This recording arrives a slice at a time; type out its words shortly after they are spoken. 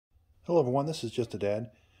Hello everyone, this is Just a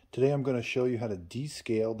Dad. Today I'm going to show you how to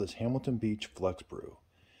descale this Hamilton Beach FlexBrew.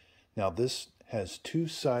 Now this has two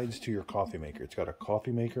sides to your coffee maker. It's got a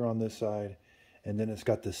coffee maker on this side, and then it's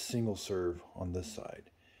got this single serve on this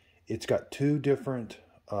side. It's got two different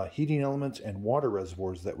heating elements and water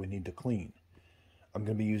reservoirs that we need to clean. I'm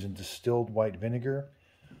going to be using distilled white vinegar.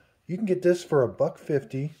 You can get this for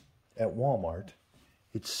 $1.50 at Walmart.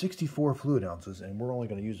 It's 64 fluid ounces, and we're only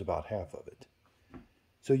going to use about half of it.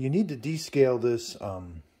 So you need to descale this.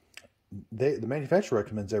 The manufacturer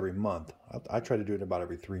recommends every month. I try to do it about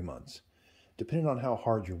every 3 months, depending on how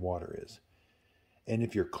hard your water is. And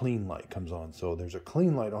if your clean light comes on. So there's a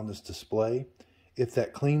clean light on this display. If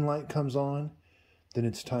that clean light comes on, then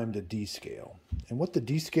it's time to descale. And what the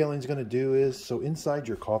descaling is going to do is, so inside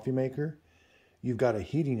your coffee maker, you've got a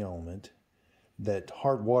heating element that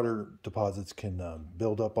hard water deposits can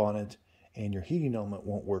build up on it, and your heating element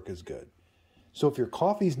won't work as good. So if your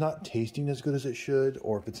coffee's not tasting as good as it should,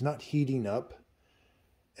 or if it's not heating up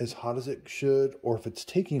as hot as it should, or if it's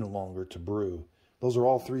taking longer to brew, those are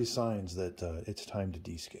all three signs that it's time to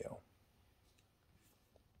descale.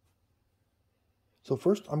 So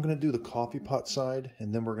first I'm going to do the coffee pot side,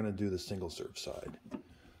 and then we're going to do the single serve side.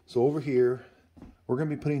 So over here, we're going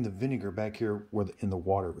to be putting the vinegar back here in the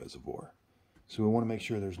water reservoir. So we want to make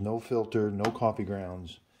sure there's no filter, no coffee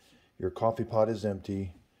grounds. Your coffee pot is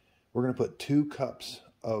empty. We're going to put 2 cups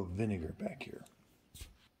of vinegar back here.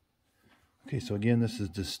 Okay, so again, this is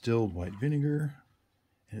distilled white vinegar,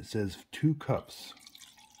 and it says 2 cups.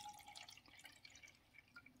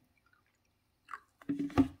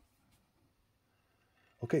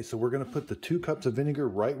 Okay, so we're going to put the 2 cups of vinegar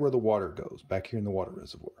right where the water goes, back here in the water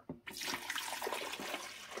reservoir.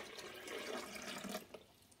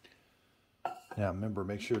 Now remember,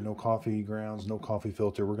 make sure no coffee grounds, no coffee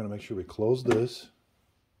filter. We're going to make sure we close this.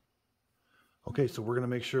 Okay, so we're going to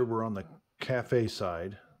make sure we're on the cafe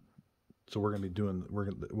side. So we're going to be doing,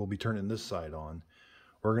 we'll be turning this side on.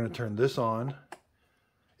 We're going to turn this on.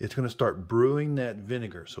 It's going to start brewing that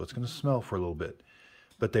vinegar, so it's going to smell for a little bit.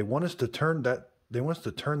 But they want us to turn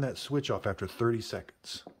that switch off after 30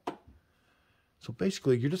 seconds. So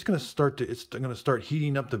basically, you're just going to start it's going to start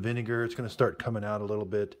heating up the vinegar. It's going to start coming out a little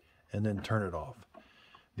bit, and then turn it off.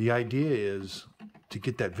 The idea is to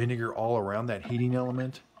get that vinegar all around that heating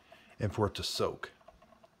element, and for it to soak.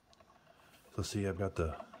 So see, I've got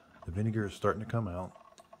the vinegar is starting to come out.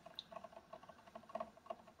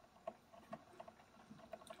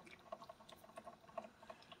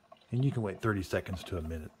 And you can wait 30 seconds to a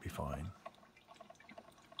minute, be fine.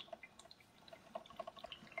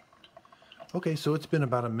 Okay, so it's been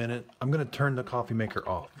about a minute. I'm going to turn the coffee maker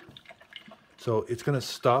off. So it's going to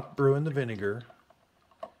stop brewing the vinegar,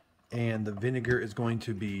 and the vinegar is going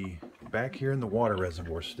to be back here in the water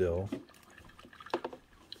reservoir still.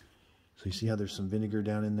 So you see how there's some vinegar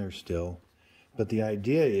down in there still. But the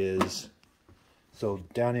idea is, so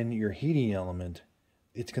down in your heating element,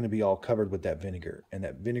 it's going to be all covered with that vinegar, and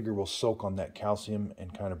that vinegar will soak on that calcium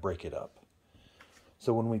and kind of break it up.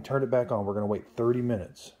 So when we turn it back on, we're going to wait 30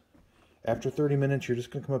 minutes. After 30 minutes, you're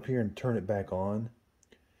just going to come up here and turn it back on.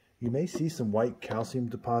 You may see some white calcium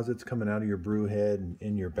deposits coming out of your brew head and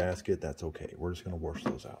in your basket. That's okay. We're just going to wash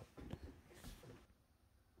those out.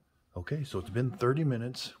 Okay, so it's been 30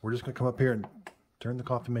 minutes. We're just going to come up here and turn the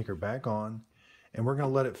coffee maker back on, and we're going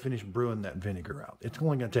to let it finish brewing that vinegar out. It's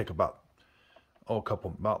only going to take about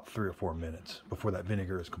 3 or 4 minutes before that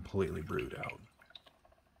vinegar is completely brewed out.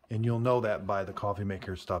 And you'll know that by the coffee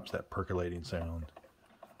maker stops that percolating sound.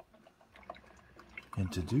 And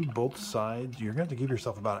to do both sides, you're going to have to give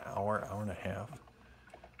yourself about an hour, hour and a half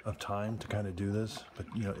of time to kind of do this. But,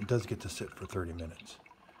 you know, it does get to sit for 30 minutes.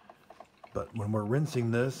 But when we're rinsing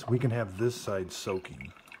this, we can have this side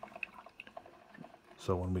soaking.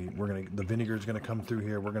 So when the vinegar is going to come through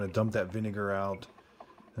here, we're going to dump that vinegar out.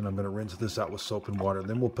 And I'm going to rinse this out with soap and water.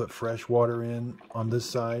 Then we'll put fresh water in on this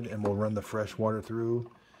side, and we'll run the fresh water through.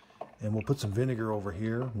 And we'll put some vinegar over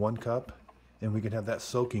here, 1 cup. And we can have that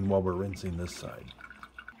soaking while we're rinsing this side.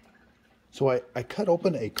 So I cut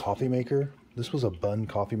open a coffee maker. This was a Bun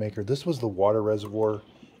coffee maker. This was the water reservoir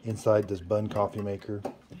inside this Bun coffee maker.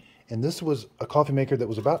 And this was a coffee maker that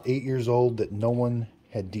was about 8 years old that no one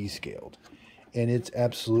had descaled. And it's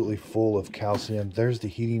absolutely full of calcium. There's the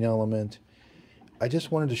heating element. I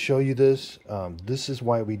just wanted to show you this. This is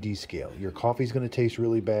why we descale. Your coffee's going to taste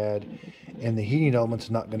really bad, and the heating element's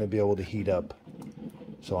not going to be able to heat up.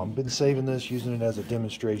 So I've been saving this, using it as a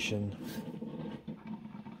demonstration.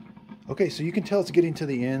 Okay, so you can tell it's getting to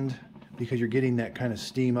the end because you're getting that kind of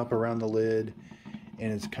steam up around the lid,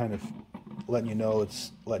 and it's kind of letting you know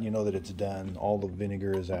that it's done. All the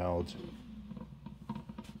vinegar is out.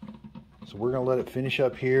 So we're going to let it finish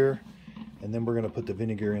up here, and then we're going to put the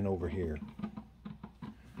vinegar in over here.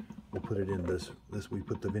 We'll put it in this. We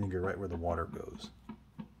put the vinegar right where the water goes.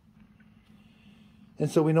 And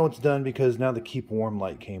so we know it's done because now the keep warm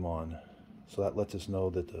light came on. So that lets us know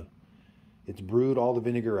that it's brewed all the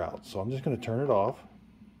vinegar out. So I'm just going to turn it off.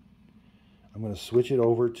 I'm going to switch it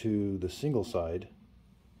over to the single side.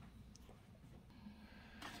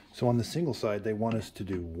 So on the single side, they want us to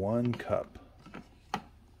do 1 cup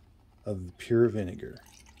of pure vinegar.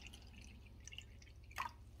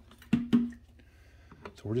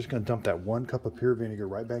 So we're just going to dump that 1 cup of pure vinegar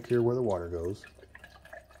right back here where the water goes.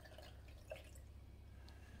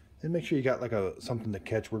 And make sure you got like something to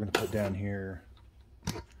catch. We're going to put down here.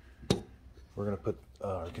 We're going to put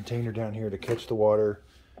our container down here to catch the water.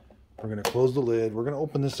 We're going to close the lid. We're going to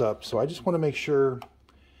open this up. So I just want to make sure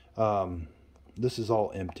this is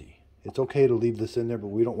all empty. It's okay to leave this in there, but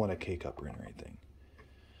we don't want a K-cup or anything.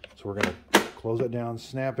 So we're going to close that down,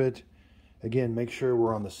 snap it. Again, make sure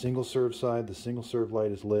we're on the single serve side. The single serve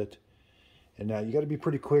light is lit. And now you got to be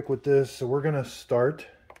pretty quick with this. So we're going to start.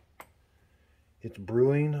 It's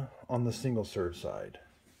brewing on the single serve side.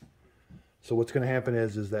 So what's going to happen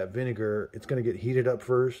is that vinegar, it's going to get heated up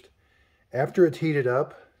first. After it's heated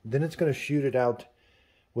up, then it's going to shoot it out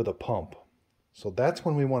with a pump. So that's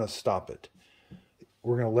when we want to stop it.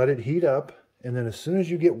 We're going to let it heat up, and then as soon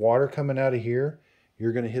as you get water coming out of here,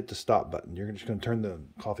 you're going to hit the stop button. You're just going to turn the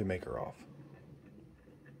coffee maker off.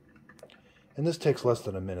 And this takes less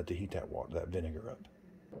than a minute to heat that vinegar up.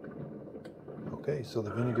 Okay, so the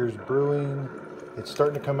vinegar's brewing. It's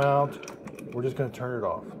starting to come out. We're just going to turn it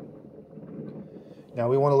off. Now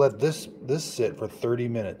we want to let this sit for 30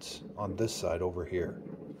 minutes on this side over here.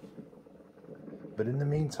 But in the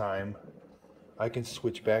meantime, I can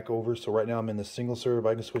switch back over. So right now I'm in the single serve.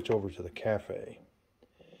 I can switch over to the cafe.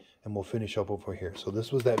 And we'll finish up over here. So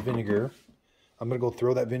this was that vinegar. I'm going to go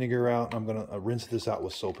throw that vinegar out. I'm going to rinse this out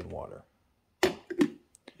with soap and water.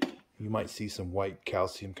 You might see some white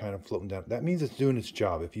calcium kind of floating down. That means it's doing its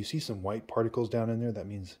job. If you see some white particles down in there, that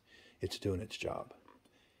means it's doing its job.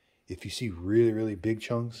 If you see really, really big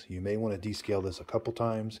chunks, you may want to descale this a couple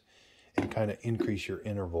times and kind of increase your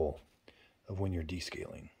interval of when you're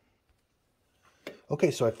descaling.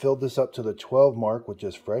 Okay, so I filled this up to the 12 mark with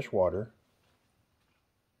just fresh water.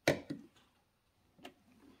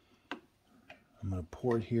 I'm going to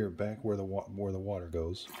pour it here back where the water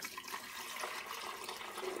goes.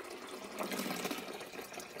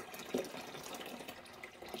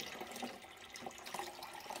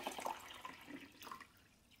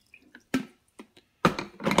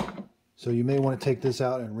 So you may want to take this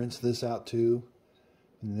out and rinse this out too.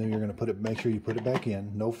 And then you're going to make sure you put it back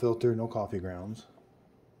in. No filter, no coffee grounds.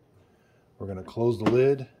 We're going to close the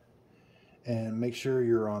lid and make sure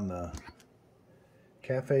you're on the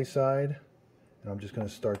cafe side. And I'm just going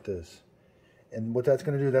to start this. And what that's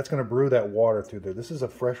going to do, that's going to brew that water through there. This is a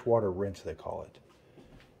freshwater rinse, they call it.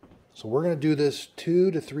 So we're going to do this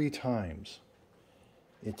 2 to 3 times.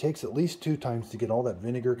 It takes at least 2 times to get all that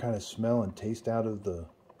vinegar kind of smell and taste out of the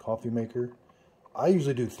coffee maker. I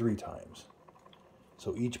usually do 3 times.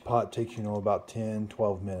 So each pot takes, about 10,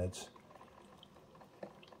 12 minutes.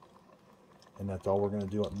 And that's all we're going to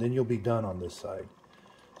do. Then you'll be done on this side.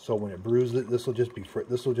 So when it brews, this will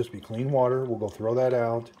just be clean water. We'll go throw that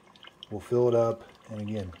out. We'll fill it up. And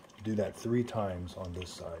again, do that 3 times on this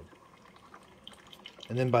side.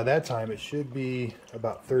 And then by that time, it should be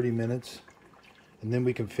about 30 minutes. And then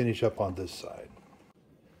we can finish up on this side.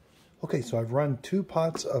 Okay, so I've run 2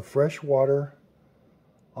 pots of fresh water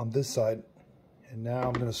on this side. And now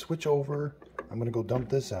I'm going to switch over. I'm going to go dump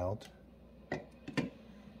this out.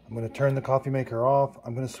 I'm going to turn the coffee maker off.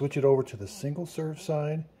 I'm going to switch it over to the single serve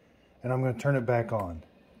side. And I'm going to turn it back on.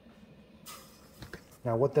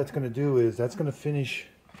 Now what that's going to do is that's going to finish.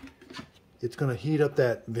 It's going to heat up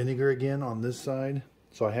that vinegar again on this side.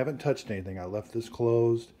 So I haven't touched anything. I left this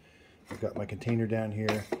closed. I've got my container down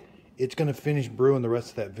here. It's going to finish brewing the rest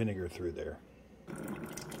of that vinegar through there.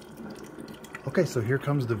 Okay, so here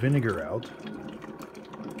comes the vinegar out.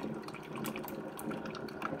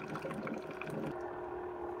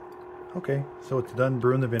 Okay, so it's done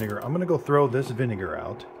brewing the vinegar. I'm going to go throw this vinegar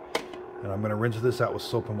out. And I'm going to rinse this out with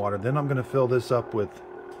soap and water. Then I'm going to fill this up with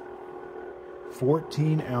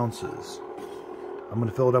 14 ounces. I'm going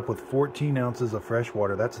to fill it up with 14 ounces of fresh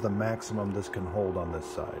water. That's the maximum this can hold on this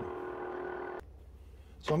side.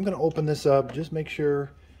 So I'm going to open this up. Just make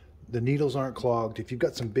sure the needles aren't clogged. If you've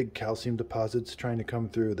got some big calcium deposits trying to come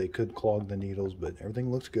through, they could clog the needles, but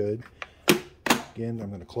everything looks good. Again, I'm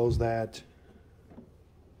going to close that.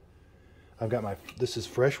 I've got this is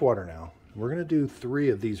fresh water now. We're going to do 3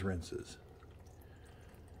 of these rinses.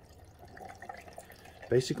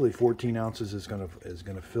 Basically 14 ounces is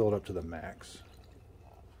gonna fill it up to the max.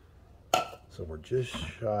 So we're just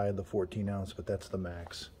shy of the 14 ounce, but that's the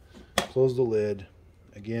max. Close the lid,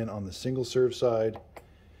 again on the single serve side,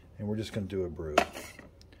 and we're just gonna do a brew.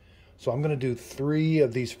 So I'm gonna do 3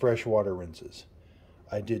 of these freshwater rinses.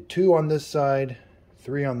 I did 2 on this side,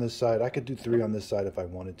 3 on this side. I could do 3 on this side if I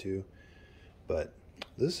wanted to, but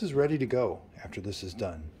this is ready to go after this is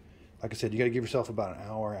done. Like I said, you gotta give yourself about an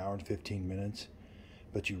hour, hour and 15 minutes,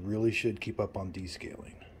 but you really should keep up on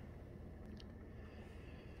descaling.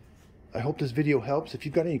 I hope this video helps. If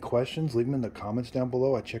you've got any questions, leave them in the comments down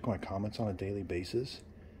below. I check my comments on a daily basis.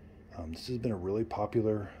 This has been a really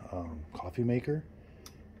popular coffee maker.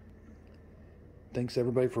 Thanks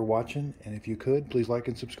everybody for watching, and if you could, please like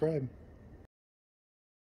and subscribe.